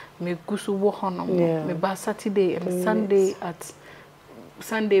na me gusu wo hono me ba Saturday and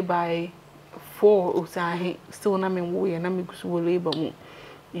Sunday by 4 usahi still na me wo na me gusu wo labor mu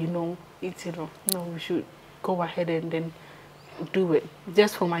it's no we should go ahead and then do it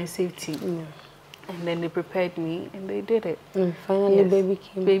just for my safety. And then they prepared me and they did it. Finally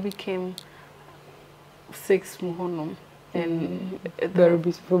baby came 6 muhonom and very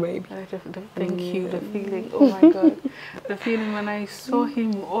beautiful baby. Thank you. The feeling, oh my god, the feeling when I saw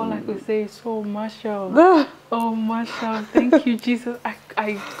him, all I could say is oh mashallah. Oh mashallah, thank you Jesus. I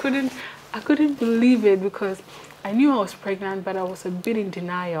couldn't believe it because I knew I was pregnant, but I was a bit in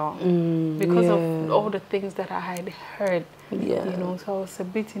denial because of all the things that I had heard. So I was a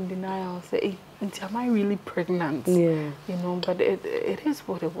bit in denial. So, am I really pregnant? But it is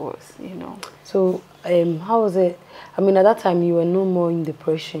what it was. So, how was it? I mean, at that time you were no more in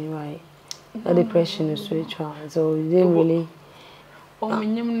depression, right? No. Depression is spiritual, so you didn't really.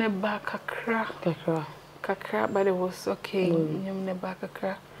 Kakra, but it was okay.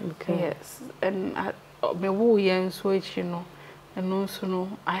 Okay. Yes, and me wo yen switch, and also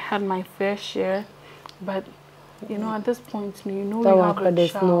I had my fair share, but at this point, you have a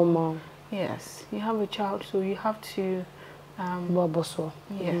child. Normal. Yes, you have a child, so you have to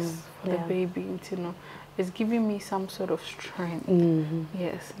yes, for the baby, it's giving me some sort of strength.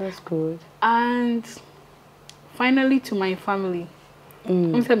 Yes, that's good. And finally to my family.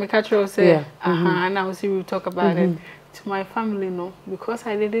 I'm saying, and I will see we talk about it. To my family, no, because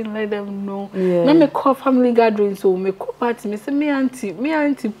I didn't let them know. Now me call family gathering, so me call party. Me say me auntie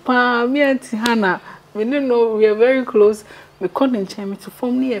Pa, me auntie Hannah. We didn't know we are very close. Me call in me to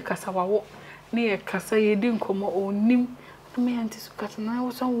form near Kasawa, near Kasa. You didn't come or nim. Me auntie Sukata. I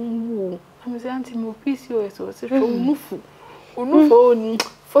was on. I say auntie me PCOS or say unufu.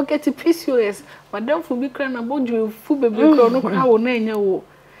 Forget the PCOS. Madam for be crying about you. Fu baby no cry o na enya wo.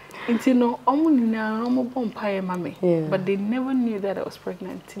 Inti no omo nina no mo bompae mame. But they never knew that I was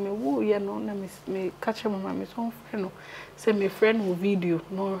pregnant. Me wo ye no na me catch my mama so friend no. Say my friend wo video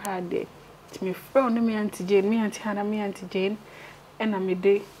no had there. Me friend no me auntie Jane, me auntie Hannah, me auntie Jane. And I me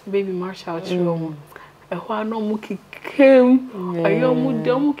day baby Marshall chiro. Ehwa no mo kikem. Ayo mo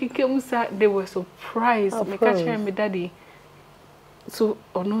de mo kikem sa they were surprised. Me catch my daddy. So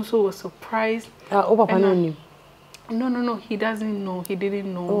Onoso was surprised. Oh, Papa knew. No, he doesn't know. He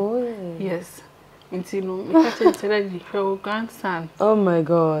didn't know. Oh, yes. Until no, my grandson. Oh my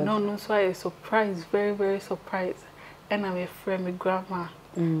God. No, so I was surprised, very, very surprised. And I'm a friend, my grandma.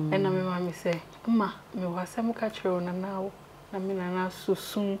 And my mommy say, "Ma, me was some catcher on now. I mean, now so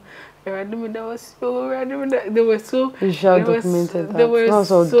soon. They were so documented. They were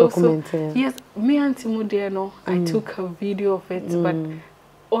also so documented. Yes, me and Timodiano, I took a video of it, but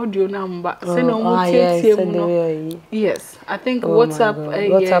audio number. Yes, I think WhatsApp.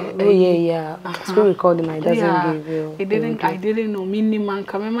 WhatsApp. Screen recording. I doesn't give you. It didn't. I didn't know. Minimum.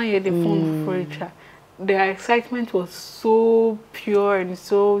 Remember, you had the phone for each other. The excitement was so pure and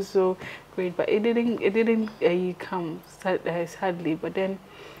so great, but it didn't come sadly. But then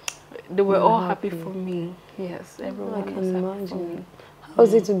they were all happy for me. Yes, everyone was happy for me. How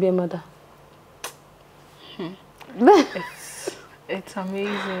is it to be a mother? It's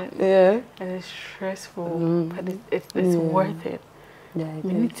amazing. Yeah. And it's stressful, but it's worth it. Yeah, I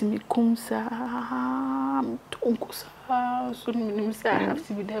need to make kumsa. So I have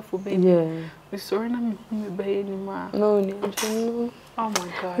to be there for baby. Yeah. We sorry na me baby anymore. No. Oh my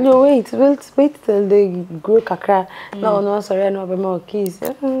God. No, wait till they grow kakra. No, sorry, no, but more kids.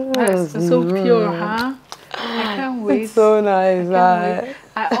 That's so pure, huh? I can't wait. It's so nice.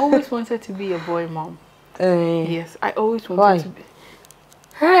 I always wanted to be a boy mom. Yes, I always wanted to be.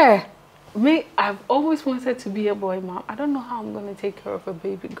 Hey, I've always wanted to be a boy mom. I don't know how I'm going to take care of a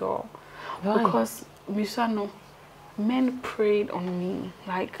baby girl. Why? Because Misano, men preyed on me.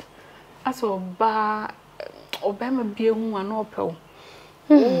 Like, as Obama be a woman or pel.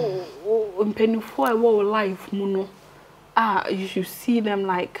 Penifo I will life, Muno. You should see them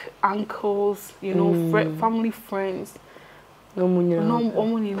like uncles, you know, family friends. No,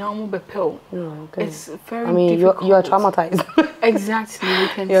 it's very difficult. You are traumatized. Exactly, we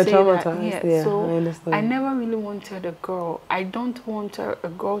can You're say traumatized. that. Yeah, so I understand. I never really wanted a girl. I don't want a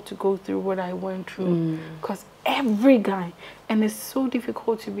girl to go through what I went through. Because every guy, and it's so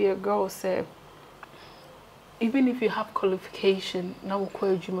difficult to be a girl, say, even if you have qualification, now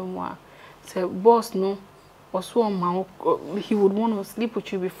say, boss, no. He would want to sleep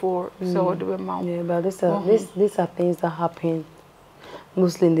with you before. So yeah, but these are things that happen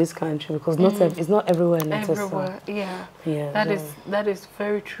mostly in this country because it's not everywhere. Everywhere, that is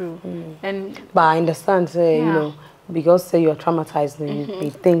very true. But I understand, you know, because you are traumatized, you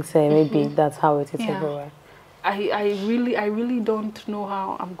think maybe that's how it is everywhere. I really don't know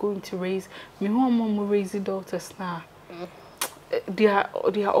how I'm going to raise. Me mom raise the daughters now. They are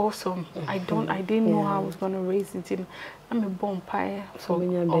awesome. I didn't know how I was gonna raise it. I'm a born pie for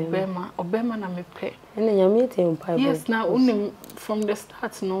Obama na me pay. Yes, now only from the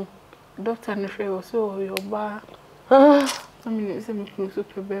start, no. Doctor Nefre was so your bar. I mean, it's a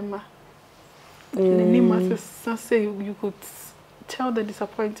super Obama. The name of say you could tell the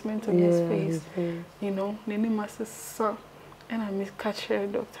disappointment on his face. You know, the name of son, and I miss catch her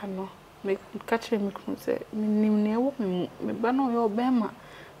doctor no. Me catch him say me bano your Obama.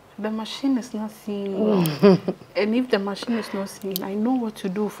 The machine is not seeing well. And if the machine is not seeing, I know what to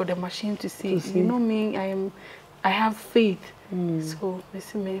do for the machine to see. You know me, I have faith. So me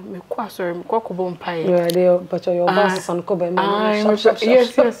sorry, me pie. Yeah, but your boss is on Kobe.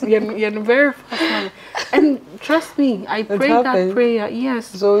 Yes, you're very fast man. And trust me, I prayed that prayer. Yes.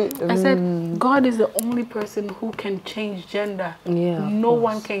 So I said, God is the only person who can change gender. Yeah. No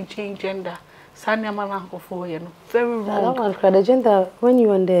one can change gender. Very wrong. That one, the gender when you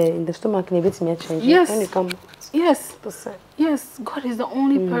are in the stomach, change. Yes. When you come. Yes. Yes. God is the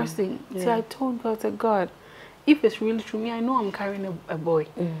only person. See, I told God, God, if it's really true, I know I'm carrying a boy.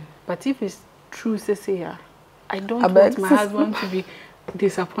 But if it's true, I don't want my husband to be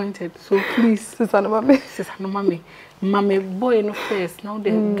disappointed. So please, Sister Mami. Sister Mami, Mami boy no first. Now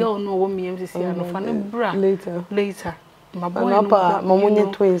the girl no want me MCC no fan bra. Later. My boy no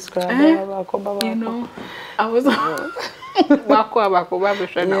Mamunye twins cry. You know, I was Bako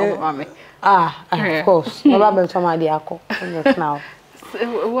Mami. Of course. Baba somebody now.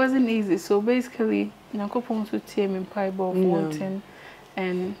 It wasn't easy. So basically, Nakopon to team in Piebald Fountain,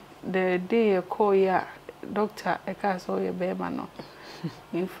 and the day I call ya doctor, I can't saw your baby no.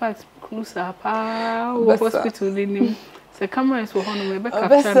 In fact, Knusa hospital in him. The camera is for Honor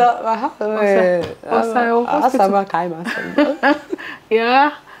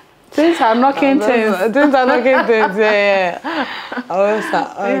yeah. Things are knocking things. Things are knocking things, yeah.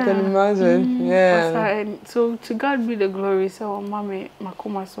 I can imagine. Yeah. So to God be the glory. So, Mommy,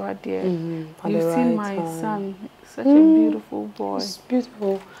 Makoma so dear. You've seen my son. Such a beautiful boy. It's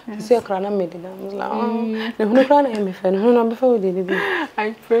beautiful. You see a crown made it. I was like, oh,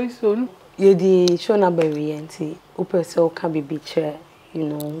 I pray so. You the show number and so can be betrayed. You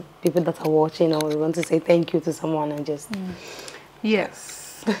know, people that are watching or want to say thank you to someone and just. Yes.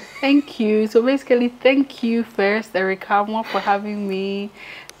 Thank you. So basically, thank you first, Erica, for having me,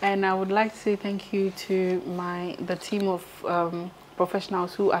 and I would like to say thank you to the team of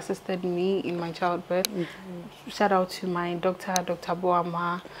professionals who assisted me in my childbirth. Shout out to my doctor, Dr.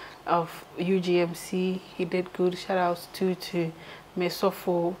 Boama of UGMC. He did good. Shout out to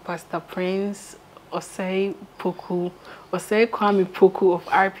Mesofo, Pastor Prince, Osei Poku, Osei Kwame Poku of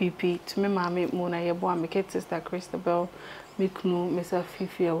RPP. To me, Mami Mona Yeboa, my sister Christabel. Miknu, Mr.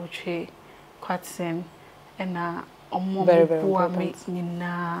 Fifi Awuche, Kwatsen, and very, very important.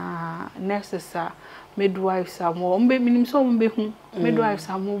 Nurses are midwives are more. Midwives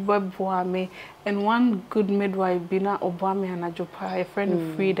are more me, and one good midwife, Bina Obama and Ajopa, a friend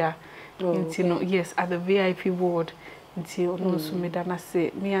of Frida, yes, at the VIP ward. Until no so me dana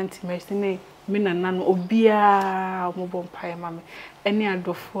say me auntie Mercy me na nano obia mo bom pae mame eni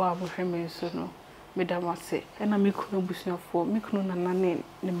adofo a mo hweme so no me dama say ena me kunu busuafo me kunu nana ne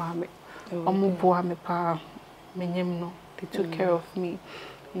mame omo boa me pa menyem no they took care of me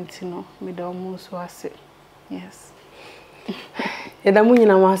until no me da omo so ase yes Edamu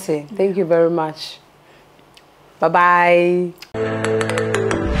nyina mo ase thank you very much bye bye